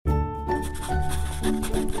Hi,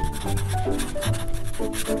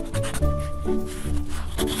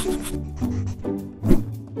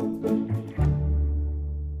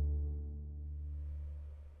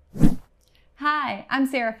 I'm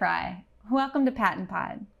Sarah Fry. Welcome to Patent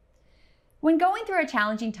Pod. When going through a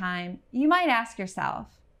challenging time, you might ask yourself,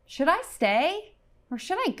 should I stay or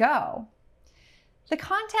should I go? The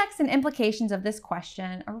context and implications of this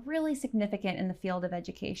question are really significant in the field of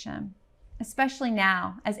education, especially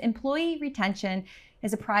now as employee retention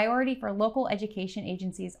is a priority for local education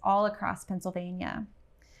agencies all across Pennsylvania.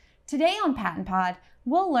 Today on Patent Pod,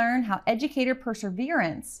 we'll learn how educator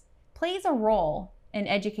perseverance plays a role in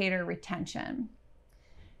educator retention.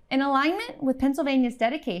 In alignment with Pennsylvania's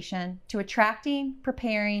dedication to attracting,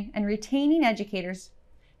 preparing, and retaining educators,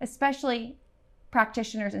 especially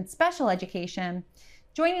practitioners in special education,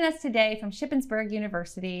 joining us today from Shippensburg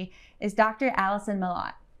University is Dr. Allison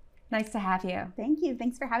Mellott. Nice to have you. Thank you.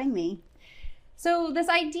 Thanks for having me. So this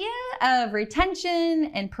idea of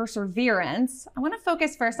retention and perseverance, I want to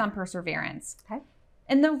focus first on perseverance. Okay.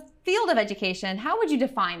 In the field of education, how would you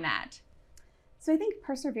define that? So I think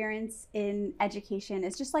perseverance in education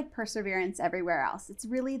is just like perseverance everywhere else. It's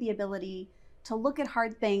really the ability to look at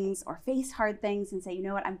hard things or face hard things and say, you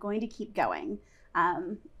know what, I'm going to keep going.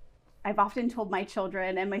 I've often told my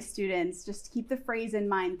children and my students just to keep the phrase in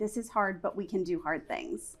mind, this is hard, but we can do hard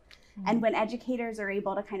things. Mm-hmm. And when educators are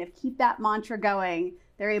able to kind of keep that mantra going,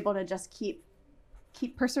 they're able to just keep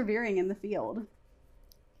persevering in the field.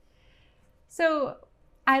 So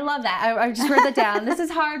I love that. I just wrote that down. This is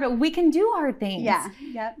hard, but we can do hard things. Yeah.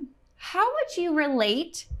 Yep. How would you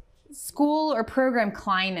relate school or program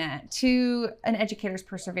climate to an educator's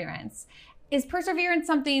perseverance? Is perseverance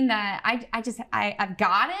something that I've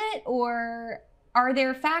got it, or are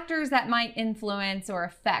there factors that might influence or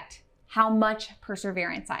affect how much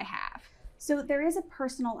perseverance I have? So there is a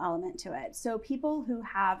personal element to it. So people who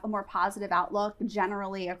have a more positive outlook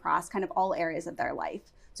generally across kind of all areas of their life.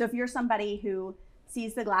 So if you're somebody who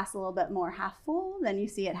sees the glass a little bit more half full than you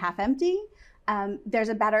see it half empty, there's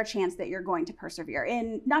a better chance that you're going to persevere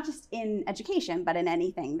in not just in education, but in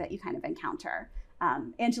anything that you kind of encounter.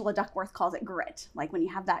 Angela Duckworth calls it grit. Like when you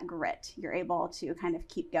have that grit, you're able to kind of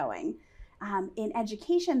keep going. In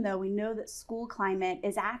education, though, we know that school climate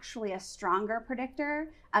is actually a stronger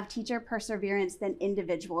predictor of teacher perseverance than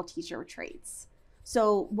individual teacher traits.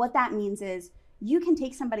 So what that means is you can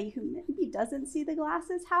take somebody who maybe doesn't see the glass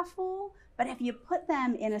as half full, but if you put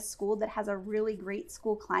them in a school that has a really great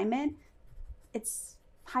school climate, it's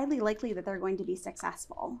highly likely that they're going to be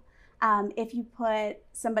successful. If you put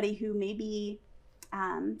somebody who maybe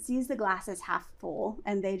sees the glass as half full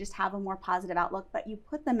and they just have a more positive outlook, but you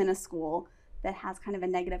put them in a school that has kind of a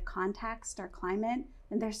negative context or climate,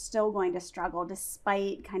 then they're still going to struggle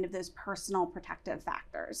despite kind of those personal protective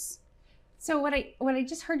factors. So what I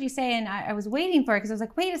just heard you say, and I was waiting for it because I was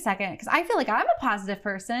like, wait a second, because I feel like I'm a positive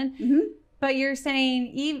person. Mm-hmm. But you're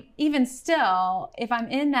saying even still, if I'm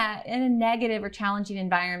in a negative or challenging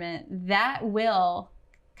environment, that will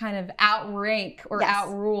kind of outrank or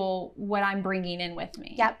outrule what I'm bringing in with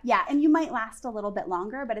me. Yep. Yeah. And you might last a little bit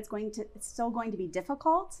longer, but it's still going to be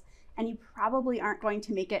difficult. And you probably aren't going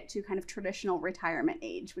to make it to kind of traditional retirement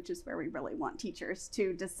age, which is where we really want teachers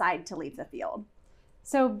to decide to leave the field.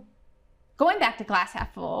 So going back to glass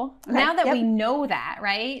half full, okay. Now that we know that,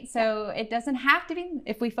 right? So it doesn't have to be,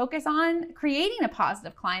 if we focus on creating a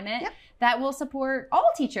positive climate, that will support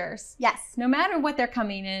all teachers. Yes. No matter what they're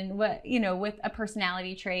coming in, with a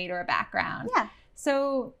personality trait or a background. Yeah.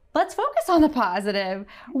 So let's focus on the positive.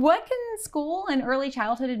 What can school and early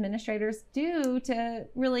childhood administrators do to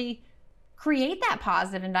really create that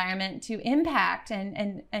positive environment to impact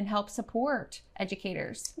and help support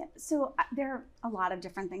educators? Yeah, so there are a lot of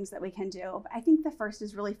different things that we can do. But I think the first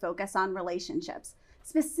is really focus on relationships,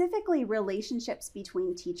 specifically relationships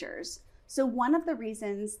between teachers. So one of the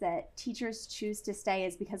reasons that teachers choose to stay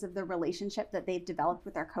is because of the relationship that they've developed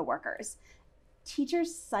with their coworkers.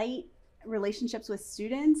 Teachers cite relationships with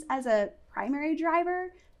students as a primary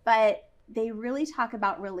driver, but they really talk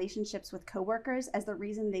about relationships with coworkers as the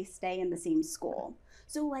reason they stay in the same school.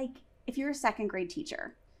 So like if you're a second grade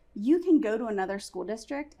teacher, you can go to another school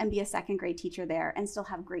district and be a second grade teacher there and still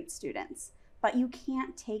have great students, but you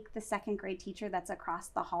can't take the second grade teacher that's across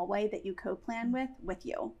the hallway that you co-plan with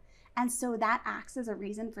you. And so that acts as a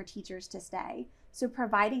reason for teachers to stay. So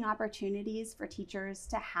providing opportunities for teachers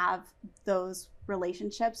to have those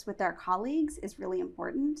relationships with their colleagues is really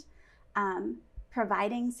important.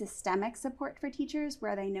 Providing systemic support for teachers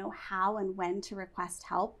where they know how and when to request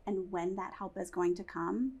help and when that help is going to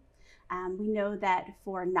come. We know that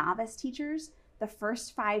for novice teachers, the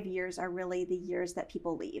first 5 years are really the years that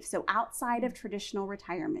people leave. So outside of traditional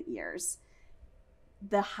retirement years,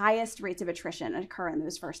 the highest rates of attrition occur in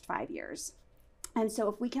those first 5 years. And so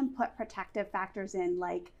if we can put protective factors in,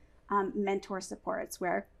 like mentor supports,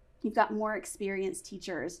 where you've got more experienced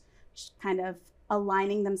teachers kind of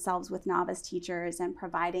aligning themselves with novice teachers and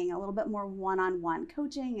providing a little bit more one-on-one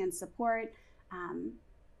coaching and support,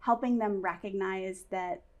 helping them recognize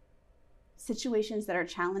that situations that are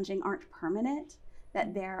challenging aren't permanent,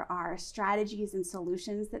 that there are strategies and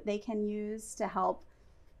solutions that they can use to help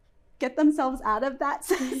get themselves out of that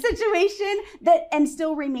situation and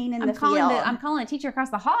still remain in the field. I'm calling a teacher across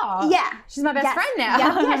the hall. Yeah. She's my best friend now.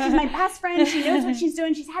 Yeah, she's my best friend. She knows what she's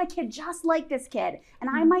doing. She's had a kid just like this kid. And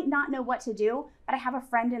I might not know what to do, but I have a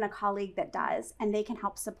friend and a colleague that does, and they can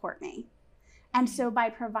help support me. And so by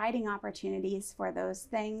providing opportunities for those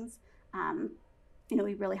things,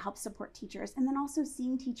 we really help support teachers. And then also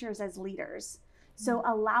seeing teachers as leaders. So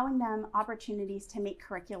allowing them opportunities to make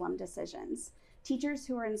curriculum decisions. Teachers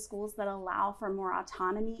who are in schools that allow for more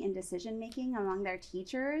autonomy in decision making among their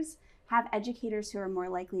teachers have educators who are more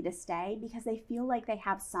likely to stay because they feel like they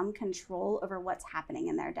have some control over what's happening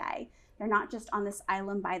in their day. They're not just on this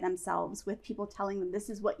island by themselves with people telling them this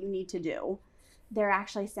is what you need to do. They're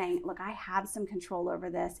actually saying, look, I have some control over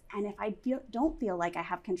this. And if I don't feel like I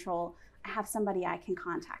have control, I have somebody I can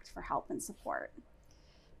contact for help and support.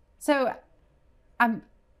 So I'm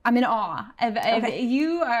in awe. Okay.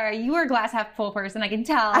 You are a glass half full person. I can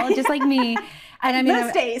tell, just like me. And I mean,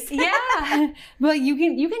 most days. Yeah. Well, you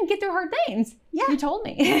can get through hard things. Yeah. You told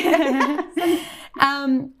me.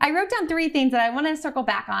 I wrote down 3 things that I want to circle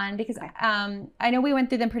back on because I know we went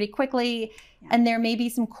through them pretty quickly, and there may be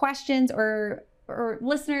some questions or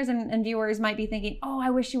listeners and viewers might be thinking, oh,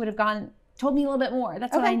 I wish you would have told me a little bit more.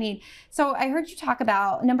 That's what I need. So I heard you talk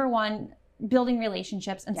about, number 1, building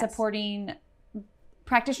relationships and supporting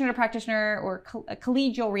practitioner to practitioner or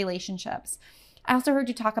collegial relationships. I also heard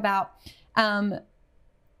you talk about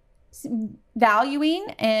valuing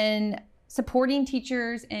and supporting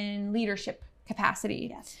teachers in leadership capacity.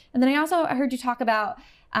 Yes. And then I heard you talk about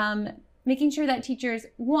making sure that teachers,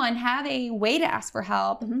 1, have a way to ask for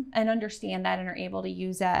help and understand that and are able to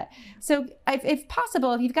use that. So if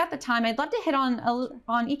possible, if you've got the time, I'd love to hit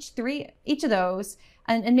on each of those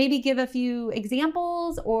and maybe give a few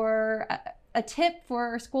examples or a tip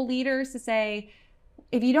for school leaders to say,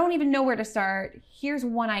 if you don't even know where to start, here's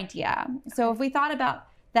one idea. Okay. So if we thought about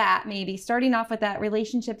that, maybe starting off with that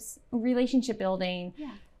relationship building,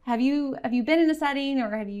 have you been in a setting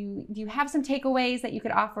or do you have some takeaways that you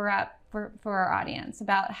could offer up for our audience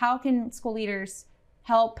about how can school leaders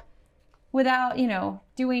help without,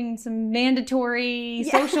 doing some mandatory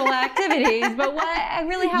social activities, but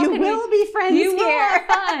you will be friends here. You will have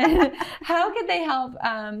fun. How could they help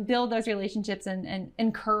build those relationships and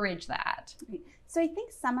encourage that? So I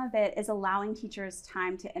think some of it is allowing teachers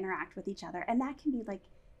time to interact with each other. And that can be like,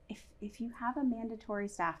 if you have a mandatory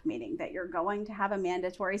staff meeting, that you're going to have a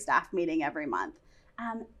mandatory staff meeting every month,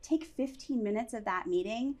 take 15 minutes of that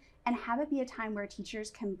meeting and have it be a time where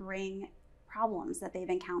teachers can bring problems that they've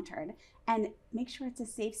encountered and make sure it's a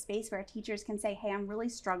safe space where teachers can say, hey, I'm really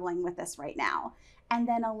struggling with this right now. And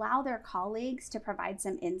then allow their colleagues to provide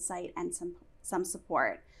some insight and some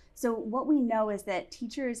support. So what we know is that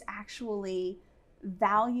teachers actually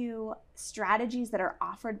value strategies that are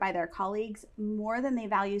offered by their colleagues more than they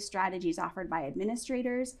value strategies offered by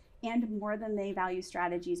administrators and more than they value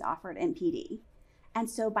strategies offered in PD. And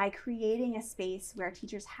so by creating a space where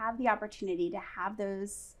teachers have the opportunity to have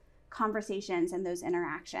those conversations and those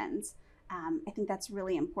interactions, I think that's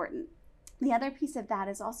really important. The other piece of that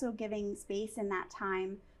is also giving space in that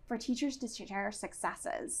time for teachers to share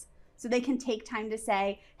successes. So they can take time to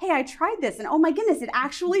say, hey, I tried this and oh my goodness, it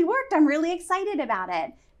actually worked. I'm really excited about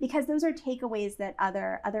it. Because those are takeaways that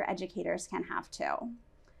other educators can have too.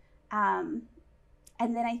 And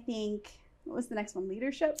then I think, what was the next one?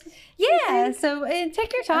 Leadership? Yeah. So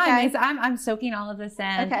take your time. Okay. I'm soaking all of this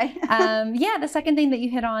in. Okay. The second thing that you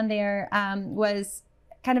hit on there was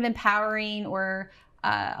kind of empowering or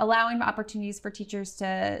allowing opportunities for teachers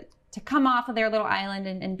to come off of their little island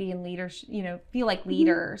and be in leaders, feel like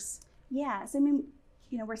leaders. Yeah. So, I mean,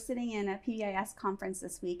 we're sitting in a PBIS conference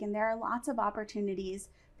this week, and there are lots of opportunities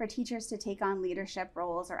for teachers to take on leadership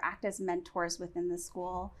roles or act as mentors within the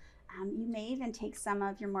school. You may even take some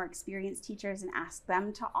of your more experienced teachers and ask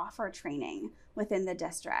them to offer training within the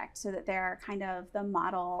district so that they're kind of the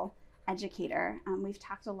model educator. We've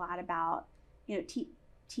talked a lot about,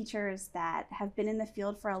 teachers that have been in the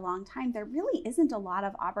field for a long time. There really isn't a lot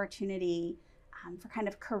of opportunity for kind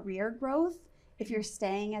of career growth if you're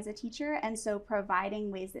staying as a teacher. And so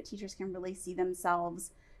providing ways that teachers can really see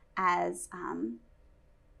themselves as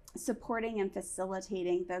supporting and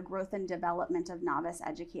facilitating the growth and development of novice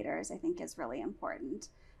educators, I think is really important.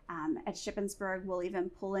 At Shippensburg, we'll even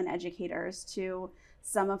pull in educators to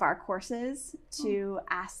some of our courses to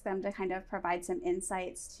ask them to kind of provide some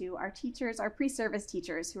insights to our teachers, our pre-service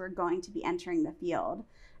teachers who are going to be entering the field.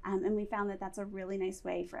 And we found that that's a really nice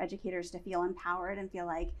way for educators to feel empowered and feel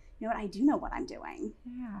like, you know what, I do know what I'm doing.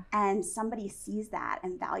 Yeah. And somebody sees that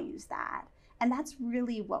and values that. And that's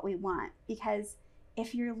really what we want, because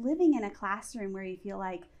if you're living in a classroom where you feel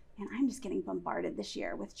like, man, I'm just getting bombarded this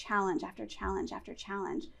year with challenge after challenge after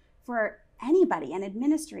challenge, for anybody, an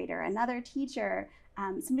administrator, another teacher,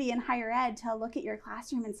 somebody in higher ed, to look at your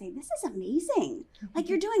classroom and say, this is amazing. Like,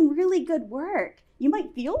 you're doing really good work. You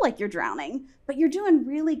might feel like you're drowning, but you're doing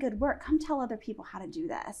really good work. Come tell other people how to do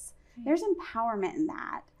this. There's empowerment in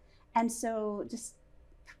that. And so just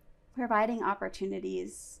providing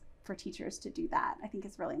opportunities for teachers to do that, I think,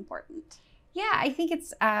 is really important. Yeah, I think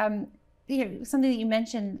it's something that you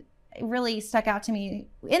mentioned really stuck out to me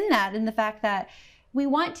in the fact that we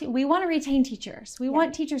want to retain teachers. We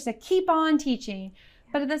want teachers to keep on teaching.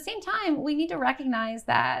 But at the same time, we need to recognize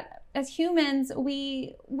that as humans,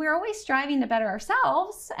 we're always striving to better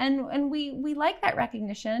ourselves, and we like that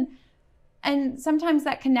recognition. And sometimes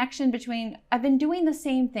that connection between, I've been doing the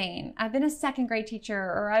same thing, I've been a second grade teacher,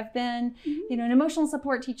 or I've been an emotional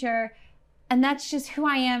support teacher, and that's just who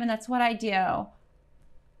I am and that's what I do.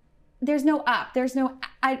 There's no up, there's no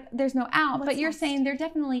out. What's but you're next? Saying there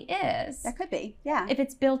definitely is. There could be, yeah. If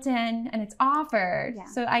it's built in and it's offered. Yeah.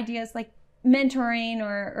 So ideas like mentoring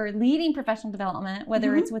or leading professional development,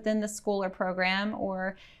 whether it's within the school or program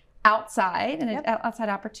or outside, and an outside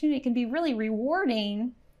opportunity, can be really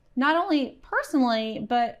rewarding, not only personally,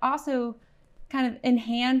 but also kind of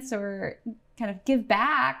enhance or kind of give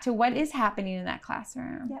back to what is happening in that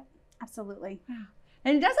classroom. Yep, absolutely. Wow.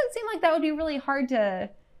 And it doesn't seem like that would be really hard to,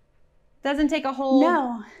 doesn't take a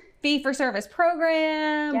whole fee for service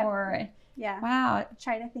program or, wow.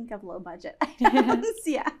 Try to think of low budget items,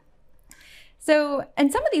 So,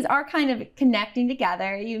 and some of these are kind of connecting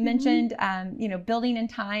together. You mentioned, building in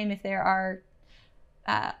time if there are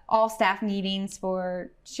all staff meetings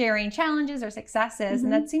for sharing challenges or successes.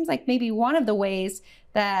 And that seems like maybe one of the ways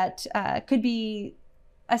that could be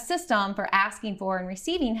a system for asking for and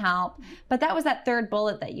receiving help. But that was that third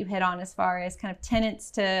bullet that you hit on as far as kind of tenets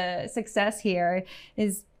to success here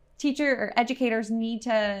is teacher or educators need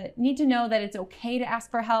to know that it's okay to ask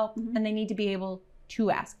for help, and they need to be able to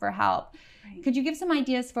ask for help. Right. Could you give some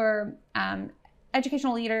ideas for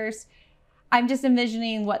educational leaders? I'm just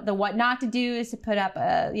envisioning what not to do is to put up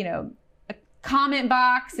a comment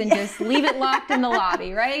box and just leave it locked in the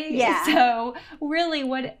lobby, right? Yeah. So really,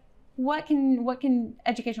 what can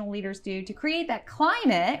educational leaders do to create that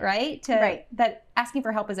climate, right? That asking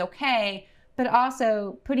for help is okay, but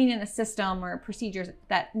also putting in a system or procedures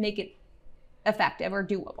that make it effective or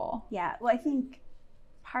doable. Yeah. Well, I think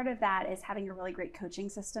part of that is having a really great coaching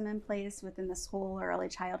system in place within the school or early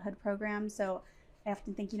childhood program. So I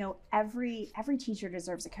often think, every teacher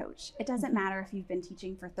deserves a coach. It doesn't matter if you've been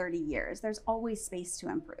teaching for 30 years. There's always space to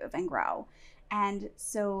improve and grow. And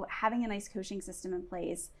so having a nice coaching system in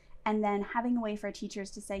place, and then having a way for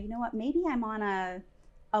teachers to say, you know what, maybe I'm on a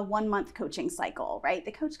 1-month coaching cycle, right?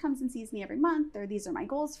 The coach comes and sees me every month, or these are my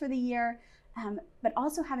goals for the year. But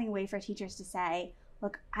also having a way for teachers to say,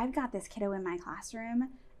 look, I've got this kiddo in my classroom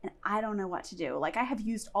and I don't know what to do. Like, I have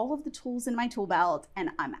used all of the tools in my tool belt and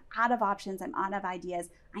I'm out of options, I'm out of ideas.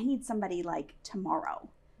 I need somebody like tomorrow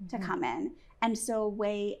to come in. And so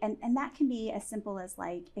and that can be as simple as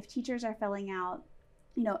like, if teachers are filling out,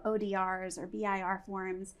 ODRs or BIR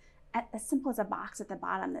forms, as simple as a box at the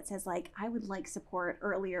bottom that says like, I would like support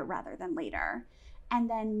earlier rather than later. And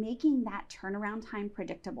then making that turnaround time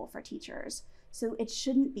predictable for teachers. So it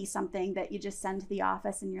shouldn't be something that you just send to the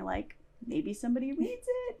office and you're like, maybe somebody reads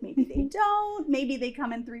it, maybe they don't, maybe they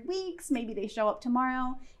come in 3 weeks, maybe they show up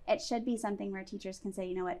tomorrow. It should be something where teachers can say,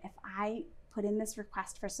 you know what, if I put in this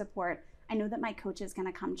request for support, I know that my coach is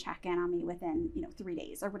gonna come check in on me within 3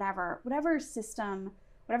 days or whatever system,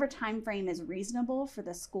 whatever time frame is reasonable for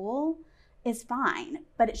the school is fine,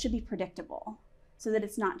 but it should be predictable so that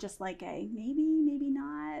it's not just like a maybe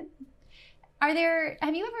not.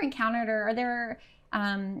 Have you ever encountered, or are there,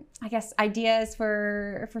 ideas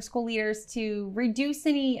for school leaders to reduce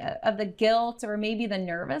any of the guilt or maybe the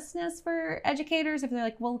nervousness for educators if they're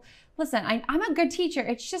like, well, listen, I'm a good teacher,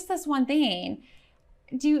 it's just this one thing.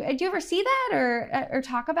 Do you ever see that or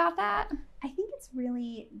talk about that? I think it's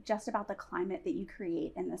really just about the climate that you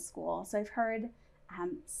create in the school. So I've heard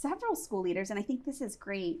several school leaders, and I think this is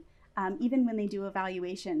great, even when they do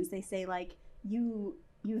evaluations, they say like, you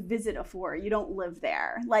visit a 4, you don't live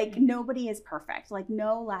there. Like nobody is perfect. Like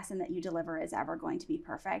no lesson that you deliver is ever going to be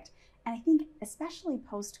perfect. And I think especially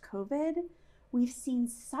post-COVID, we've seen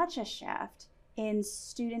such a shift in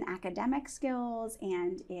student academic skills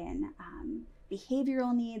and in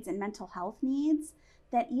behavioral needs and mental health needs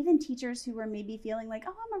that even teachers who were maybe feeling like,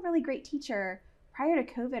 oh, I'm a really great teacher prior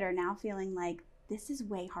to COVID are now feeling like this is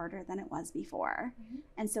way harder than it was before.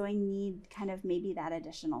 And so I need kind of maybe that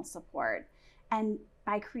additional support. And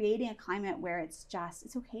by creating a climate where it's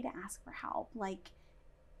okay to ask for help, like,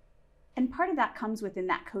 and part of that comes within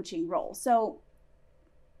that coaching role. So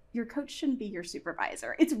your coach shouldn't be your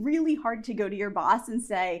supervisor. It's really hard to go to your boss and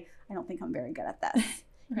say, I don't think I'm very good at this.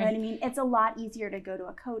 You know what I mean? It's a lot easier to go to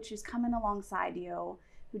a coach who's coming alongside you,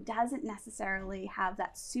 who doesn't necessarily have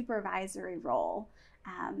that supervisory role,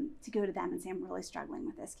 to go to them and say, I'm really struggling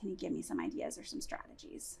with this. Can you give me some ideas or some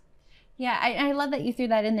strategies? Yeah, I love that you threw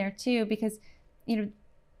that in there too, because, you know,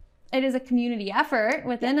 it is a community effort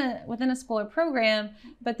within a school or program,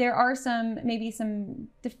 but there are maybe some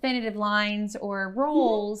definitive lines or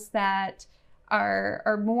roles that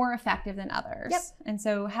are more effective than others. And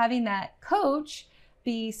so having that coach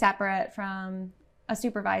be separate from a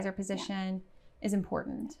supervisor position is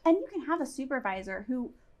important. And you can have a supervisor who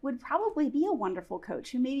would probably be a wonderful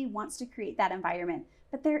coach who maybe wants to create that environment,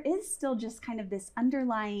 but there is still just kind of this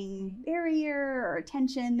underlying barrier or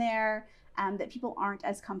tension there, that people aren't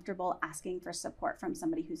as comfortable asking for support from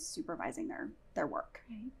somebody who's supervising their work.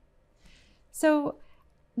 So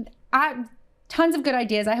tons of good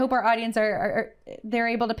ideas. I hope our audience they're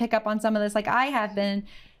able to pick up on some of this like I have been.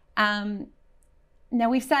 Now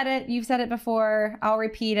we've said it, you've said it before, I'll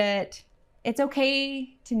repeat it. It's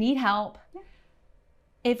okay to need help.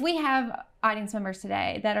 If we have audience members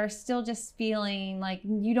today that are still just feeling like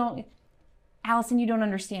Allison, you don't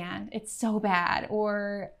understand, it's so bad,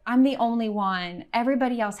 or I'm the only one,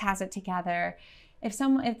 everybody else has it together. If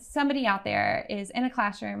somebody out there is in a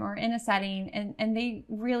classroom or in a setting and they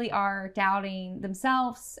really are doubting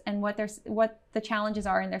themselves and what the challenges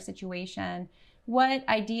are in their situation, what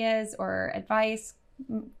ideas or advice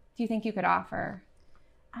do you think you could offer?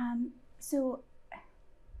 So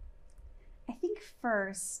I think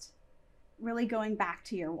first, really going back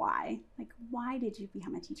to your why, like why did you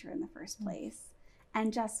become a teacher in the first place?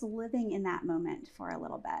 And just living in that moment for a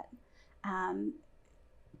little bit.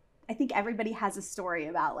 I think everybody has a story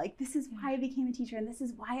about like, this is why I became a teacher and this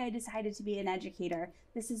is why I decided to be an educator.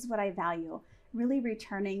 This is what I value. Really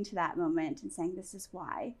returning to that moment and saying, this is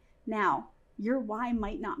why. Now, your why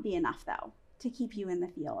might not be enough though to keep you in the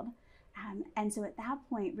field. And so at that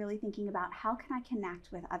point, really thinking about how can I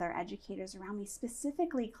connect with other educators around me,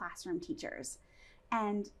 specifically classroom teachers,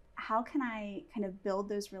 and how can I kind of build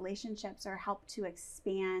those relationships or help to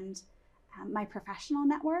expand my professional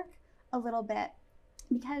network a little bit?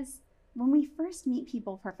 Because when we first meet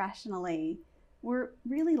people professionally, we're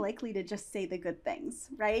really likely to just say the good things,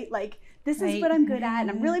 right? Like, this is what I'm good at,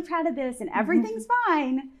 and I'm really proud of this, and everything's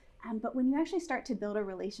fine. But when you actually start to build a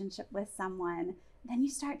relationship with someone, then you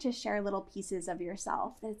start to share little pieces of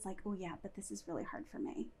yourself that it's like, oh yeah, but this is really hard for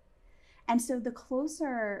me. And so the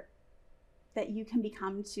closer that you can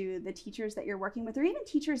become to the teachers that you're working with, or even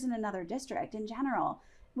teachers in another district in general,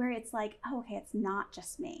 where it's like, oh, okay, it's not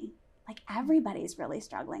just me. Like everybody's really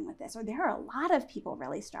struggling with this, or there are a lot of people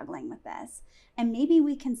really struggling with this. And maybe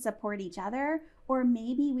we can support each other, or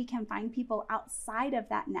maybe we can find people outside of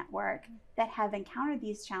that network that have encountered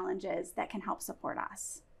these challenges that can help support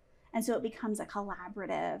us. And so it becomes a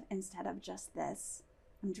collaborative instead of just this,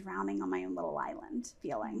 I'm drowning on my own little island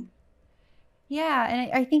feeling. Yeah, and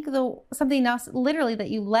I think something else literally that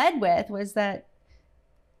you led with was that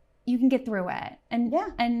you can get through it.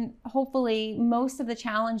 And hopefully most of the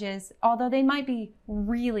challenges, although they might be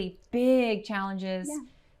really big challenges,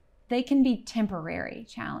 they can be temporary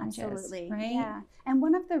challenges. Absolutely, right? Yeah. And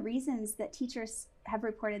one of the reasons that teachers have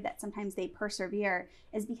reported that sometimes they persevere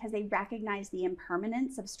is because they recognize the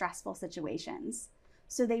impermanence of stressful situations.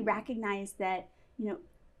 So they recognize that, you know,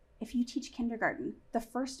 if you teach kindergarten, the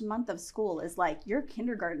first month of school is like, your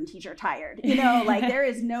kindergarten teacher tired, you know, like there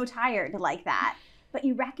is no tired like that. But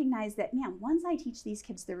you recognize that, man, once I teach these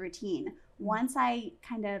kids the routine, once I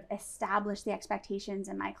kind of establish the expectations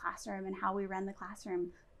in my classroom and how we run the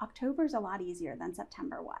classroom, October's a lot easier than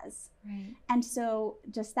September was. Right. And so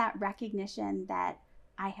just that recognition that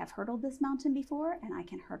I have hurdled this mountain before and I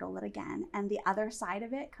can hurdle it again. And the other side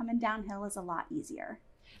of it, coming downhill, is a lot easier.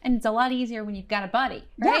 And it's a lot easier when you've got a buddy,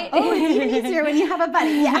 right? Yeah. Oh, it's even easier when you have a buddy.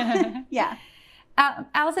 Yeah. Yeah.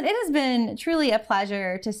 Allison, it has been truly a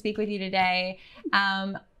pleasure to speak with you today.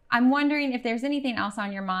 I'm wondering if there's anything else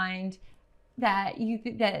on your mind that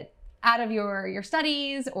that out of your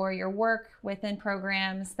studies or your work within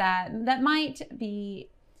programs that might be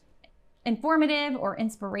informative or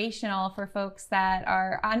inspirational for folks that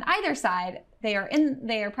are on either side. They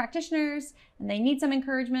are practitioners and they need some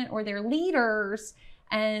encouragement, or they're leaders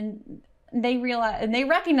and they realize and they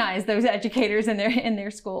recognize those educators in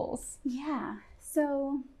their schools. Yeah.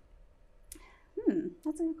 So,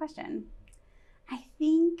 that's a good question. I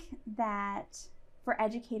think that for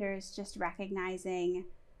educators, just recognizing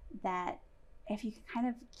that if you can kind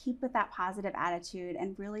of keep with that positive attitude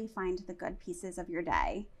and really find the good pieces of your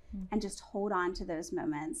day and just hold on to those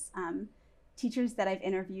moments. Teachers that I've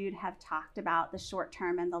interviewed have talked about the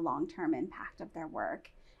short-term and the long-term impact of their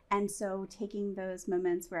work. And so taking those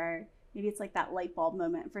moments where maybe it's like that light bulb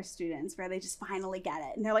moment for students where they just finally get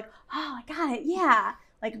it and they're like, oh, I got it, yeah.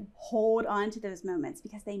 Like hold on to those moments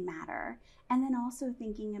because they matter. And then also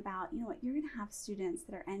thinking about, you're gonna have students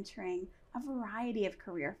that are entering a variety of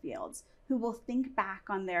career fields who will think back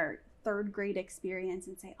on their third grade experience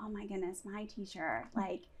and say, oh my goodness, my teacher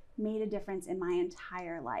made a difference in my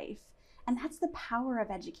entire life. And that's the power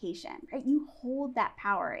of education, right? You hold that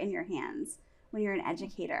power in your hands when you're an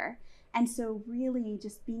educator. And so really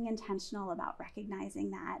just being intentional about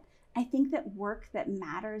recognizing that. I think that work that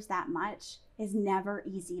matters that much is never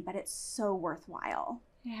easy, but it's so worthwhile.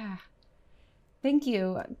 Yeah. Thank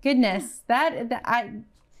you. Goodness,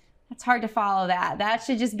 that's hard to follow that. That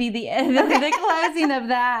should just be the closing of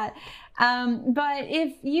that. But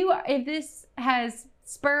if this has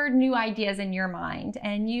spurred new ideas in your mind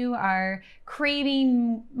and you are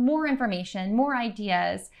craving more information, more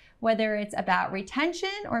ideas, whether it's about retention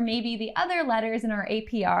or maybe the other letters in our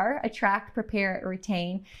APR, attract, prepare,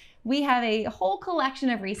 retain, we have a whole collection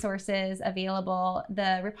of resources available.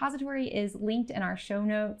 The repository is linked in our show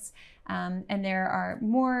notes, and there are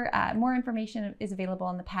more information is available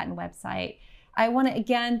on the Patten website. I want to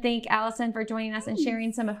again thank Allison for joining us and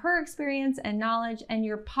sharing some of her experience and knowledge and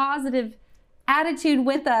your positive attitude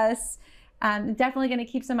with us. Definitely going to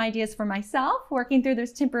keep some ideas for myself working through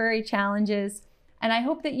those temporary challenges, and I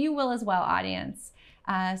hope that you will as well, audience.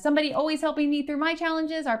 Somebody always helping me through my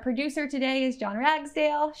challenges. Our producer today is John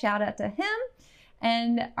Ragsdale. Shout out to him.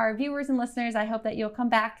 And our viewers and listeners, I hope that you'll come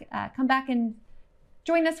back and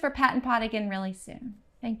join us for Patten Pod again really soon.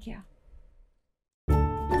 Thank you.